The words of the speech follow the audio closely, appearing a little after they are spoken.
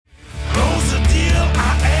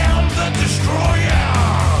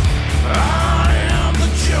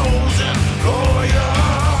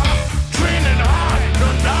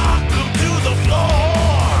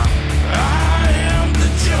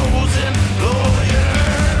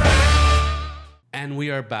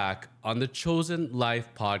are back on the Chosen Life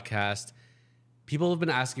podcast. People have been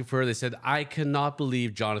asking for her. They said, I cannot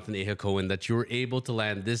believe, Jonathan Aja Cohen, that you were able to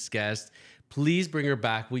land this guest. Please bring her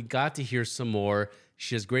back. We got to hear some more.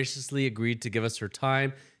 She has graciously agreed to give us her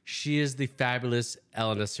time. She is the fabulous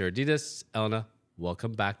Elena Seraditas. Elena,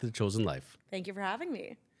 welcome back to the Chosen Life. Thank you for having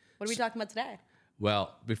me. What are we talking about today?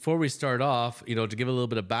 Well, before we start off, to give a little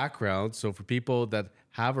bit of background. So for people that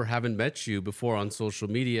have or haven't met you before on social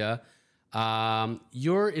media,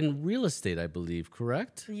 you're in real estate, I believe,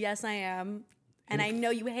 correct? Yes, I am. And I know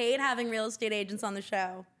you hate having real estate agents on the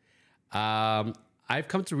show. I've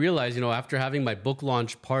come to realize, after having my book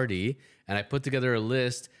launch party and I put together a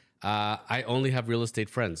list, I only have real estate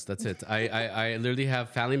friends. That's it. I literally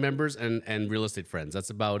have family members and real estate friends.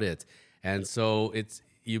 That's about it. And so it's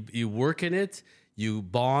you work in it, you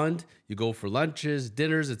bond, you go for lunches,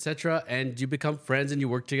 dinners, etc., and you become friends and you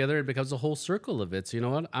work together. It becomes a whole circle of it. So you know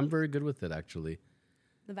what? I'm very good with it, actually.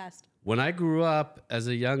 The best. When I grew up as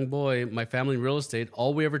a young boy, my family in real estate,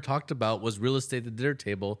 all we ever talked about was real estate at the dinner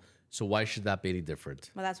table. So why should that be any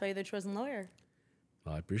different? Well, that's why you're the chosen lawyer.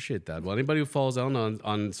 Well, I appreciate that. Well, anybody who follows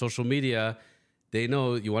on social media, they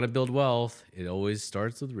know you want to build wealth. It always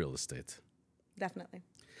starts with real estate. Definitely.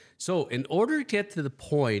 So in order to get to the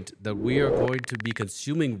point that we are going to be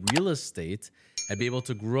consuming real estate and be able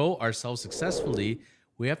to grow ourselves successfully,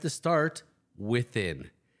 we have to start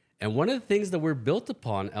within. And one of the things that we're built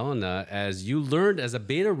upon, Elena, as you learned as a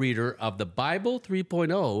beta reader of the Bible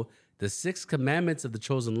 3.0, the 6 commandments of the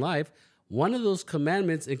chosen life, one of those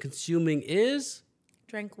commandments in consuming is?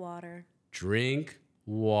 Drink water. Drink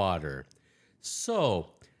water.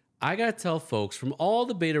 So I got to tell folks, from all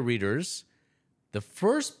the beta readers, the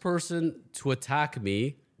first person to attack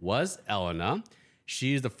me was Elena.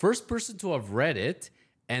 She's the first person to have read it.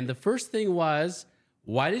 And the first thing was,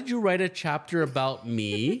 why did you write a chapter about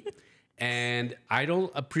me? And I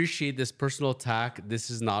don't appreciate this personal attack. This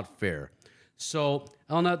is not fair. So,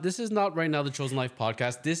 Elena, this is not right now the Chosen Life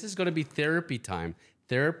podcast. This is going to be therapy time.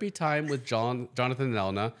 Therapy time with Jonathan and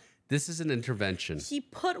Elena. This is an intervention. He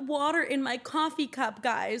put water in my coffee cup,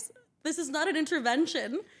 guys. This is not an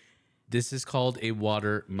intervention. This is called a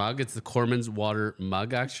water mug. It's the Corman's water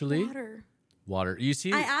mug, actually. Water. You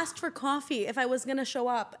see? I asked for coffee if I was going to show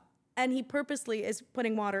up, and he purposely is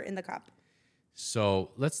putting water in the cup.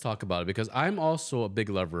 So let's talk about it, because I'm also a big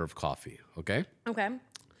lover of coffee, okay? Okay.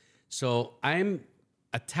 So I'm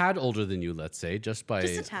a tad older than you, let's say, just by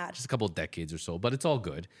Just a tad. Just a couple of decades or so, but it's all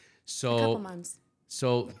good. So A couple months.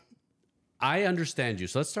 So I understand you.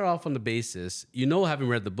 So let's start off on the basis, having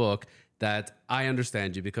read the book, that I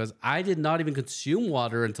understand you, because I did not even consume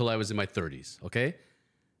water until I was in my 30s, okay?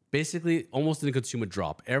 Basically, almost didn't consume a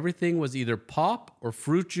drop. Everything was either pop or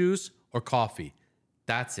fruit juice or coffee.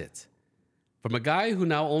 That's it. From a guy who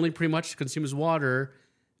now only pretty much consumes water,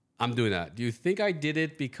 I'm doing that. Do you think I did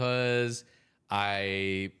it because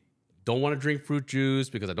I don't want to drink fruit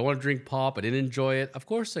juice, because I don't want to drink pop, I didn't enjoy it? Of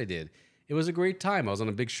course I did. It was a great time. I was on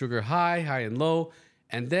a big sugar high and low,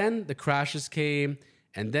 and then the crashes came,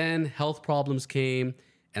 and then health problems came,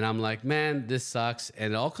 and I'm like, man, this sucks.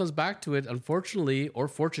 And it all comes back to it, unfortunately, or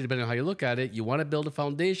fortunately, depending on how you look at it. You want to build a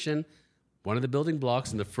foundation. One of the building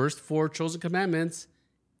blocks in the first 4 chosen commandments,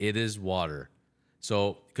 it is water.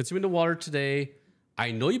 So consuming the water today,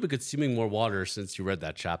 I know you've been consuming more water since you read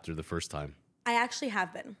that chapter the first time. I actually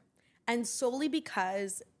have been. And solely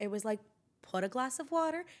because it was like, put a glass of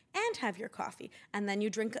water and have your coffee. And then you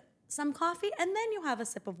drink some coffee and then you have a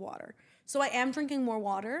sip of water. So I am drinking more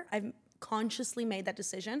water. I've consciously made that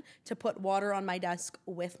decision to put water on my desk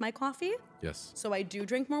with my coffee. Yes. So I do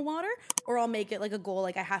drink more water, or I'll make it like a goal,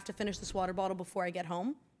 like I have to finish this water bottle before I get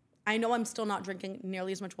home. I know I'm still not drinking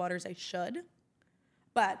nearly as much water as I should,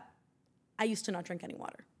 but I used to not drink any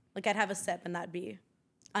water. Like I'd have a sip and that'd be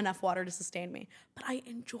enough water to sustain me. But I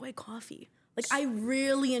enjoy coffee. Like I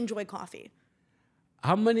really enjoy coffee.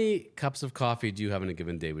 How many cups of coffee do you have in a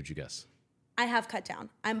given day, would you guess? I have cut down.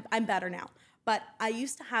 I'm better now. But I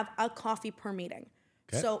used to have a coffee per meeting.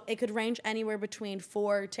 Okay. So it could range anywhere between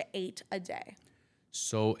 4 to 8 a day.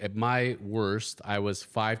 So at my worst, I was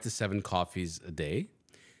 5 to 7 coffees a day.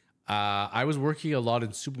 I was working a lot in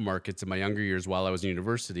supermarkets in my younger years while I was in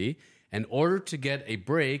university. In order to get a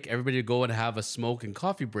break, everybody would go and have a smoke and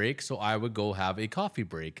coffee break. So I would go have a coffee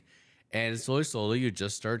break. And slowly, you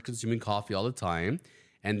just start consuming coffee all the time.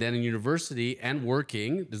 And then in university and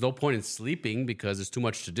working, there's no point in sleeping because there's too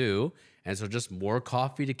much to do. And so just more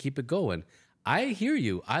coffee to keep it going. I hear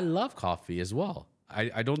you. I love coffee as well.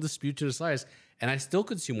 I don't dispute to the slightest. And I still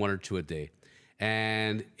consume 1 or 2 a day.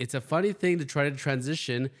 And it's a funny thing to try to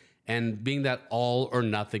transition and being that all or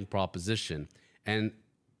nothing proposition. And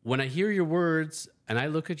when I hear your words and I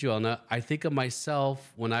look at you, Anna, I think of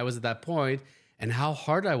myself when I was at that point and how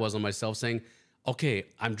hard I was on myself saying, okay,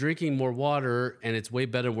 I'm drinking more water and it's way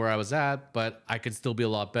better where I was at, but I could still be a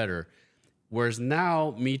lot better. Whereas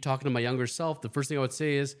now, me talking to my younger self, the first thing I would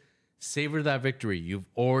say is savor that victory. You've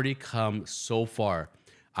already come so far.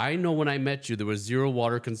 I know when I met you, there was zero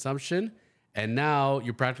water consumption, and now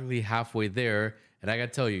you're practically halfway there. And I got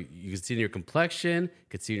to tell you, you can see in your complexion, you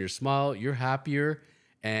can see in your smile, you're happier,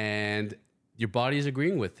 and your body is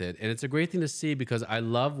agreeing with it. And it's a great thing to see because I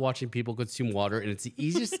love watching people consume water, and it's the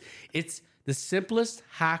easiest, it's the simplest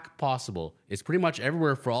hack possible. It's pretty much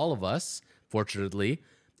everywhere for all of us, fortunately.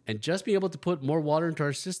 And just being able to put more water into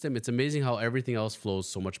our system, it's amazing how everything else flows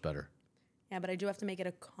so much better. Yeah, but I do have to make it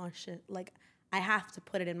a conscious, like, I have to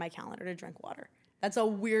put it in my calendar to drink water. That's a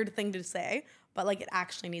weird thing to say, but like it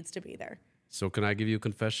actually needs to be there. So can I give you a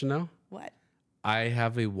confession now? What? I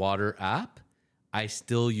have a water app. I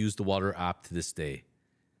still use the water app to this day.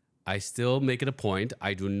 I still make it a point.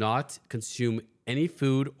 I do not consume any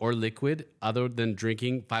food or liquid other than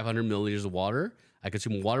drinking 500 milliliters of water. I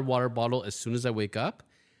consume water bottle as soon as I wake up.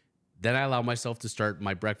 Then I allow myself to start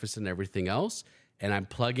my breakfast and everything else. And I'm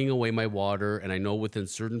plugging away my water. And I know within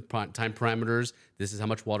certain time parameters, this is how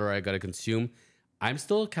much water I got to consume. I'm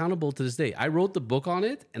still accountable to this day. I wrote the book on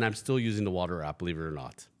it, and I'm still using the water app, believe it or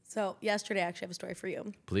not. So yesterday, I actually have a story for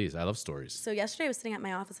you. Please, I love stories. So yesterday, I was sitting at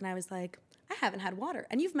my office, and I was like, I haven't had water.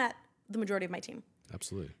 And you've met the majority of my team.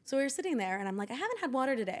 Absolutely. So we were sitting there, and I'm like, I haven't had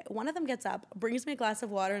water today. One of them gets up, brings me a glass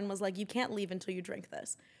of water, and was like, you can't leave until you drink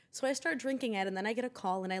this. So I start drinking it, and then I get a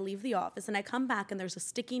call, and I leave the office, and I come back, and there's a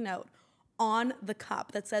sticky note on the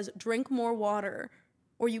cup that says, drink more water,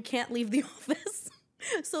 or you can't leave the office.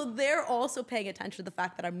 So they're also paying attention to the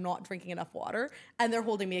fact that I'm not drinking enough water, and they're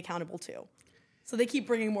holding me accountable too. So they keep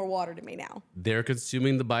bringing more water to me now. They're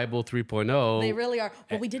consuming the Bible 3.0. They really are.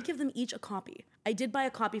 Well, we did give them each a copy. I did buy a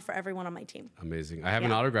copy for everyone on my team. Amazing. I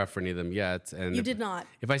haven't autographed for any of them yet. And You did not.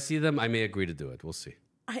 If I see them, I may agree to do it. We'll see.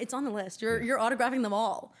 It's on the list. You're autographing them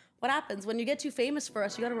all. What happens when you get too famous for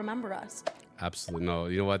us? You got to remember us. Absolutely. No,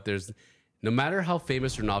 you know what? No matter how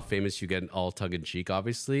famous or not famous you get, all tongue in cheek,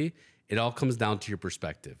 obviously, it all comes down to your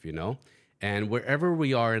perspective, you know? And wherever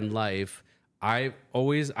we are in life, I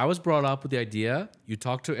was brought up with the idea you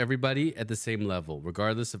talk to everybody at the same level,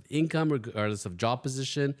 regardless of income, regardless of job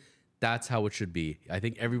position. That's how it should be. I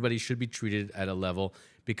think everybody should be treated at a level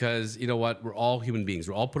because, you know what? We're all human beings.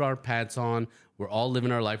 We're all put our pants on. We're all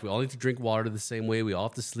living our life. We all need to drink water the same way. We all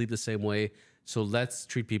have to sleep the same way. So let's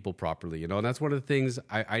treat people properly, you know? And that's one of the things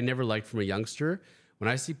I never liked from a youngster. When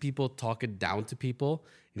I see people talking down to people,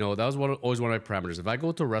 you know, that was always one of my parameters. If I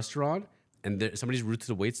go to a restaurant and somebody's rude to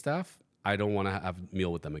the waitstaff, I don't want to have a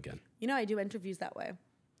meal with them again. You know, I do interviews that way.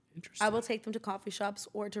 Interesting. I will take them to coffee shops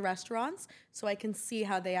or to restaurants so I can see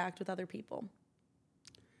how they act with other people.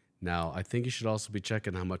 Now, I think you should also be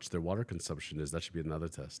checking how much their water consumption is. That should be another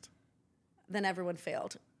test. Then everyone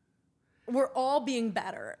failed. We're all being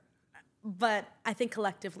better, but I think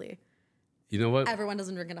collectively, you know what? Everyone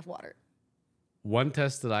doesn't drink enough water. One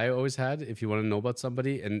test that I always had, if you want to know about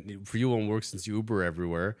somebody, and for you it won't work since you Uber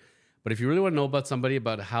everywhere, but if you really want to know about somebody,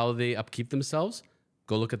 about how they upkeep themselves,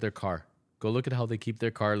 go look at their car. Go look at how they keep their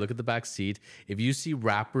car. Look at the back seat. If you see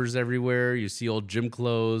wrappers everywhere, you see old gym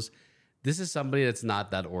clothes, this is somebody that's not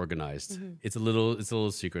that organized. Mm-hmm. It's a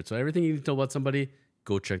little secret. So everything you need to know about somebody,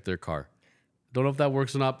 go check their car. Don't know if that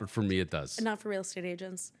works or not, but for me it does. And not for real estate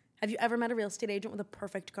agents. Have you ever met a real estate agent with a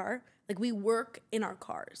perfect car? Like, we work in our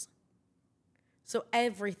cars. So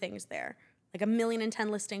everything's there. Like 1,010,000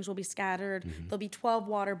 listings will be scattered. Mm-hmm. There'll be 12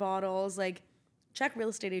 water bottles. Like, check real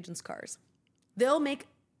estate agents' cars. They'll make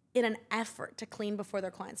it an effort to clean before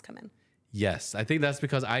their clients come in. Yes, I think that's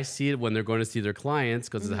because I see it when they're going to see their clients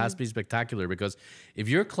because it has to be spectacular. Because if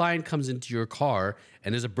your client comes into your car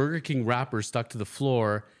and there's a Burger King wrapper stuck to the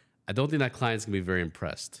floor, I don't think that client's going to be very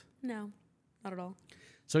impressed. No, not at all.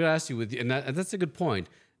 So I got to ask you, and that's a good point.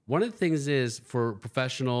 One of the things is for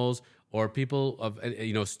professionals or people of,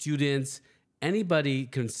 students, anybody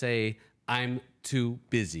can say, I'm too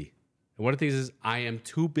busy. And one of the things is, I am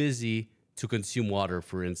too busy to consume water,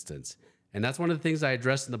 for instance. And that's one of the things I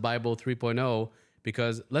addressed in the Bible 3.0,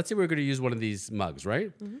 because let's say we're going to use one of these mugs,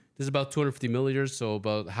 right? Mm-hmm. This is about 250 milliliters, so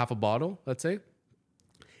about half a bottle, let's say.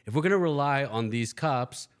 If we're going to rely on these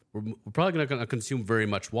cups, we're probably not going to consume very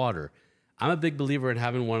much water. I'm a big believer in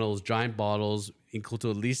having one of those giant bottles equal to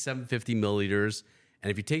at least 750 milliliters. And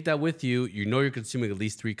if you take that with you, you know you're consuming at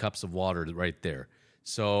least 3 cups of water right there.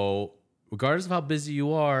 So regardless of how busy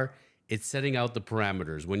you are, it's setting out the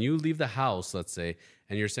parameters. When you leave the house, let's say,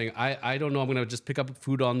 and you're saying, I don't know, I'm going to just pick up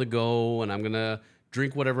food on the go and I'm going to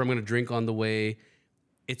drink whatever I'm going to drink on the way.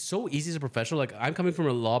 it's so easy as a professional. Like I'm coming from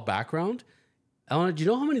a law background. Elena, do you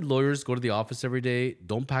know how many lawyers go to the office every day,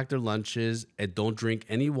 don't pack their lunches, and don't drink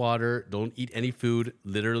any water, don't eat any food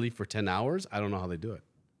literally for 10 hours? I don't know how they do it.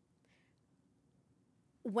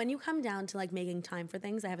 When you come down to like making time for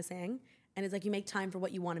things, I have a saying, and it's like you make time for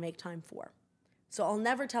what you want to make time for. So I'll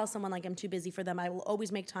never tell someone like I'm too busy for them. I will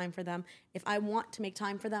always make time for them. If I want to make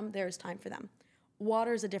time for them, there is time for them.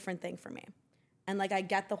 Water is a different thing for me. And like I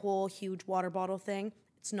get the whole huge water bottle thing.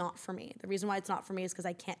 It's not for me. The reason why it's not for me is because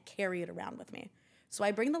I can't carry it around with me. So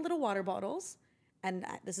I bring the little water bottles, and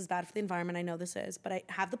this is bad for the environment, I know this is, but I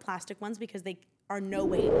have the plastic ones because they are no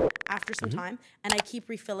weight after some time, and I keep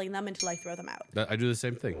refilling them until I throw them out. I do the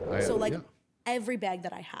same thing. Every bag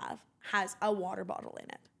that I have has a water bottle in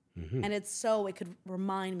it. And it's so it could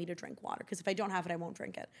remind me to drink water, because if I don't have it, I won't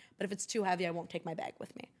drink it. But if it's too heavy, I won't take my bag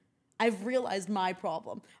with me. I've realized my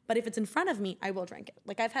problem. But if it's in front of me, I will drink it.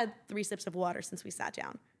 Like I've had 3 sips of water since we sat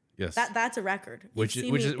down. Yes. That's a record. Which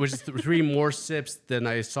is 3 more sips than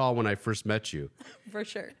I saw when I first met you. For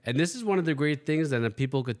sure. And this is one of the great things that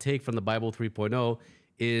people could take from the Bible 3.0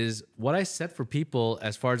 is what I set for people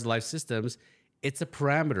as far as life systems. It's a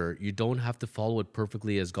parameter. You don't have to follow it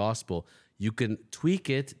perfectly as gospel. You can tweak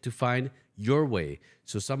it to find your way.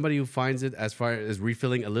 So somebody who finds it as far as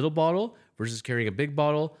refilling a little bottle versus carrying a big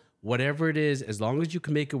bottle, whatever it is, as long as you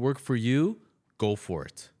can make it work for you, go for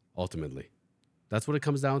it, ultimately. That's what it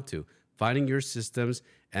comes down to, finding your systems.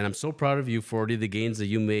 And I'm so proud of you for already the gains that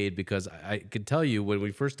you made, because I could tell you when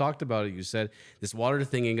we first talked about it, you said this water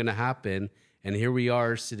thing ain't going to happen. And here we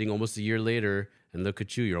are sitting almost a year later, and look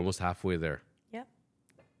at you, you're almost halfway there. Yep.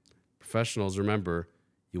 Professionals, remember,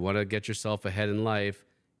 you want to get yourself ahead in life,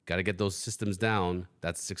 got to get those systems down.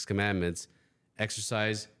 That's 6 commandments: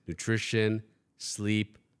 exercise, nutrition,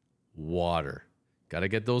 sleep, water. Got to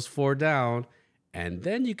get those 4 down, and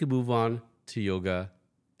then you can move on to yoga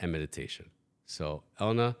and meditation. So,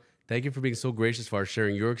 Elena, thank you for being so gracious for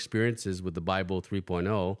sharing your experiences with the Bible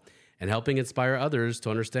 3.0 and helping inspire others to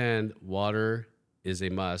understand water is a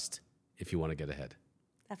must if you want to get ahead.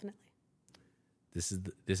 Definitely.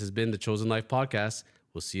 This has been the Chosen Life Podcast.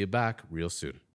 We'll see you back real soon.